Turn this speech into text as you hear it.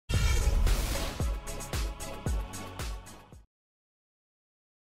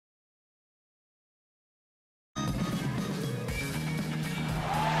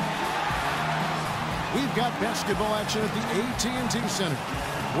we've got basketball action at the AT&T Center.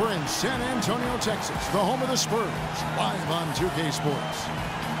 We're in San Antonio, Texas, the home of the Spurs, live on 2K Sports.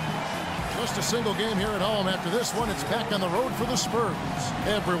 Just a single game here at home. After this one, it's back on the road for the Spurs.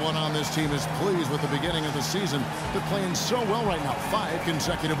 Everyone on this team is pleased with the beginning of the season. They're playing so well right now, 5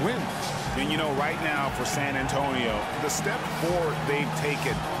 consecutive wins. And you know, right now for San Antonio, the step forward they've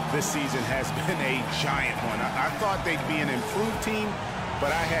taken this season has been a giant one. I thought they'd be an improved team, but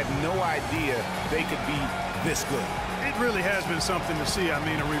I had no idea they could be this good. It really has been something to see. I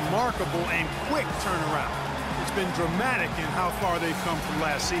mean, a remarkable and quick turnaround. It's been dramatic in how far they've come from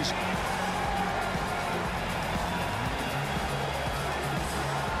last season.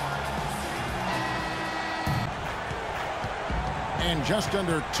 And just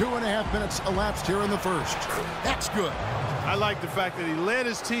under 2.5 minutes elapsed here in the first. That's good. I like the fact that he led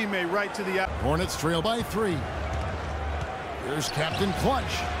his teammate right to the out. Hornets trail by 3. Here's Captain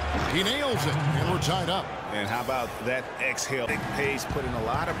Clutch. He nails it, and we're tied up. And how about that exhale? Big pace, putting a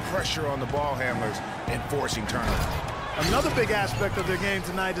lot of pressure on the ball handlers and forcing turnovers. Another big aspect of their game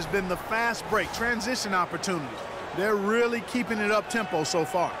tonight has been the fast break, transition opportunities. They're really keeping it up tempo so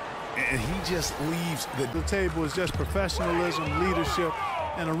far. And he just leaves the table is just professionalism, leadership,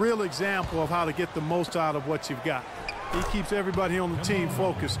 and a real example of how to get the most out of what you've got. He keeps everybody on the team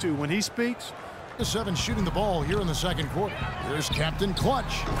focused, too. When he speaks... The 7 shooting the ball here in the second quarter. Here's Captain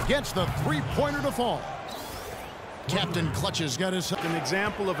Clutch. Gets the three-pointer to fall. Captain Clutch has got his... An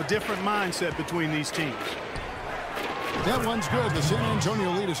example of a different mindset between these teams. That one's good. The San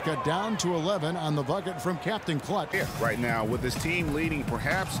Antonio lead is cut down to 11 on the bucket from Captain Clutch. Yeah, right now, with this team leading,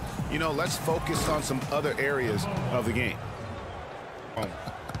 perhaps, you know, let's focus on some other areas of the game.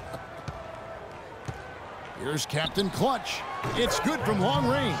 Here's Captain Clutch. It's good from long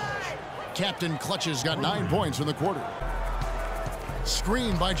range. Captain Clutch has got 9 points in the quarter.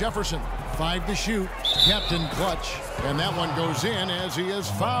 Screen by Jefferson. 5 to shoot. Captain Clutch. And that one goes in as he is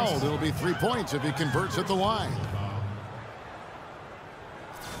fouled. It'll be 3 points if he converts at the line.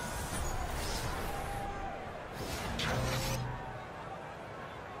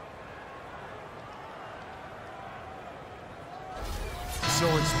 So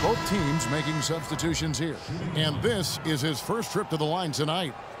it's both teams making substitutions here. And this is his first trip to the line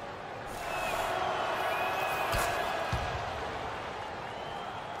tonight.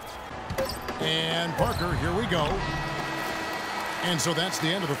 And Parker, here we go. And so that's the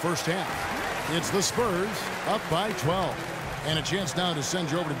end of the first half. It's the Spurs up by 12. And a chance now to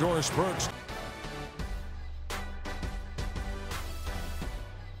send you over to Doris Burks.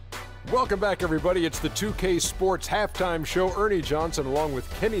 Welcome back, everybody. It's the 2K Sports halftime show. Ernie Johnson along with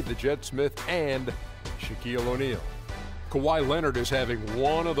Kenny the Jet Smith and Shaquille O'Neal. Kawhi Leonard is having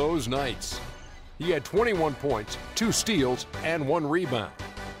one of those nights. He had 21 points, 2 steals, and 1 rebound.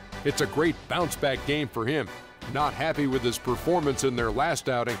 It's a great bounce-back game for him. Not happy with his performance in their last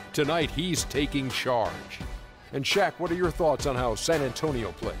outing, tonight he's taking charge. And Shaq, what are your thoughts on how San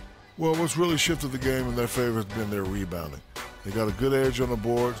Antonio played? Well, what's really shifted the game in their favor has been their rebounding. They got a good edge on the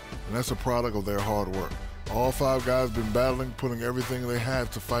boards, and that's a product of their hard work. All 5 guys have been battling, putting everything they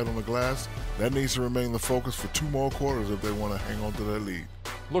have to fight on the glass. That needs to remain the focus for 2 more quarters if they want to hang on to their lead.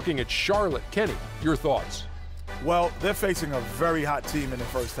 Looking at Charlotte, Kenny, your thoughts? Well, they're facing a very hot team in the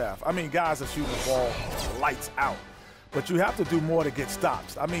first half. I mean, guys are shooting the ball lights out. But you have to do more to get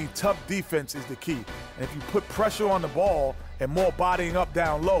stops. I mean, tough defense is the key. And if you put pressure on the ball and more bodying up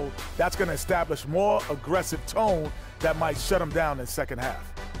down low, that's going to establish more aggressive tone that might shut them down in the second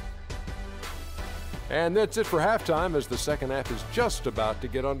half. And that's it for halftime as the second half is just about to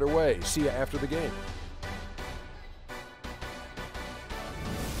get underway. See you after the game.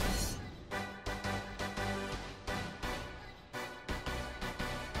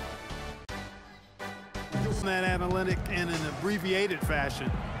 That analytic in an abbreviated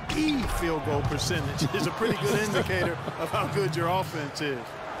fashion, field goal percentage is a pretty good indicator of how good your offense is.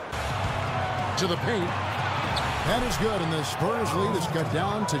 To the paint. That is good, and the Spurs lead is cut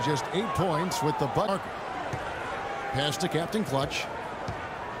down to just 8 points with the bucket. Pass to Captain Clutch.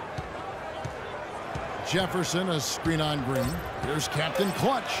 Jefferson, a screen on Green. Here's Captain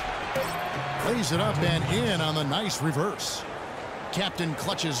Clutch. Lays it up and in on the nice reverse. Captain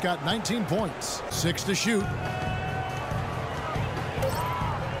Clutch has got 19 points, 6 to shoot.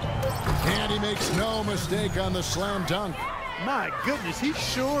 And he makes no mistake on the slam dunk. My goodness, he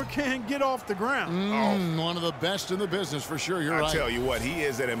sure can get off the ground. One of the best in the business for sure. You're right. I tell you what, he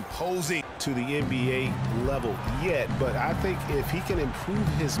is an imposing to the NBA level yet, but I think if he can improve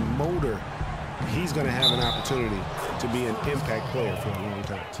his motor, he's going to have an opportunity to be an impact player for a long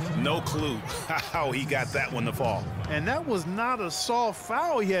time. No clue how he got that one to fall. And that was not a soft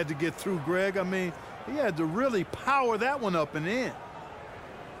foul he had to get through, Greg. I mean, He had to really power that one up and in.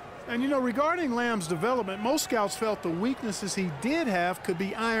 And, you know, regarding Lamb's development, most scouts felt the weaknesses he did have could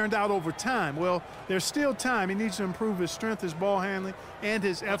be ironed out over time. Well, there's still time. He needs to improve his strength, his ball handling, and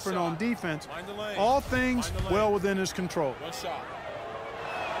his effort on defense. All things well within his control. One shot.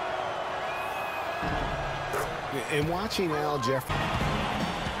 And watching Al Jeffrey.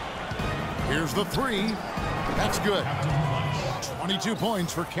 Here's the three. That's good. 22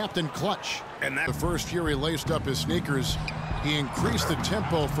 points for Captain Clutch. And that the first year he laced up his sneakers, he increased the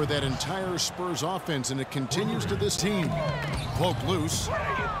tempo for that entire Spurs offense, and it continues to this team. Poked loose.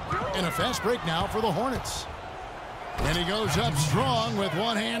 And a fast break now for the Hornets. And he goes up strong with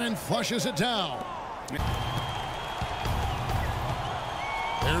one hand and flushes it down.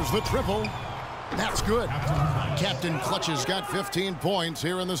 There's the triple. That's good. Captain Clutch has got 15 points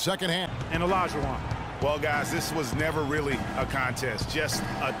here in the second half. And Olajuwon. Well, guys, this was never really a contest, just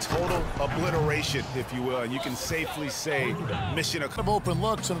a total obliteration, if you will. And you can safely say mission of open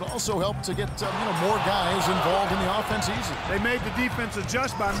looks, and it also helped to get more guys involved in the offense easy. They made the defense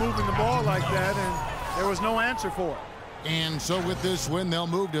adjust by moving the ball like that, and there was no answer for it. And so with this win, they'll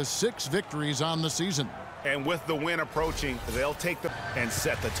move to 6 victories on the season. And with the win approaching, they'll take the and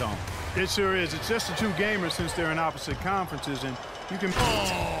set the tone. It sure is. It's just the two gamers since they're in opposite conferences, and you can.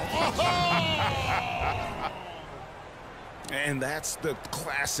 And that's the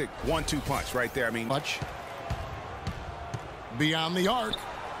classic 1-2 punch right there. I mean, much beyond the arc,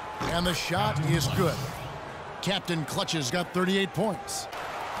 and the shot is good. Captain Clutch has got 38 points.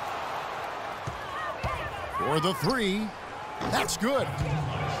 For the three, that's good.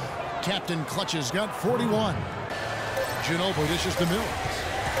 Captain Clutch has got 41. Ginobili dishes to Mills.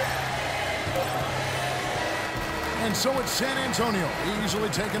 And so it's San Antonio easily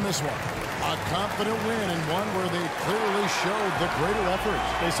taking this one. A confident win, and one where they clearly showed the greater effort.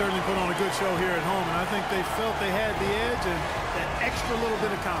 They certainly put on a good show here at home, and I think they felt they had the edge and that extra little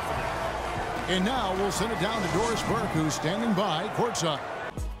bit of confidence. And now we'll send it down to Doris Burke, who's standing by courtside.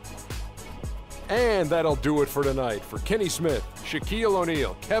 And that'll do it for tonight. For Kenny Smith, Shaquille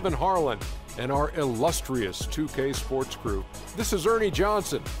O'Neal, Kevin Harlan, and our illustrious 2K Sports crew, this is Ernie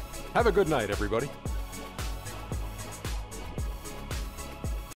Johnson. Have a good night, everybody.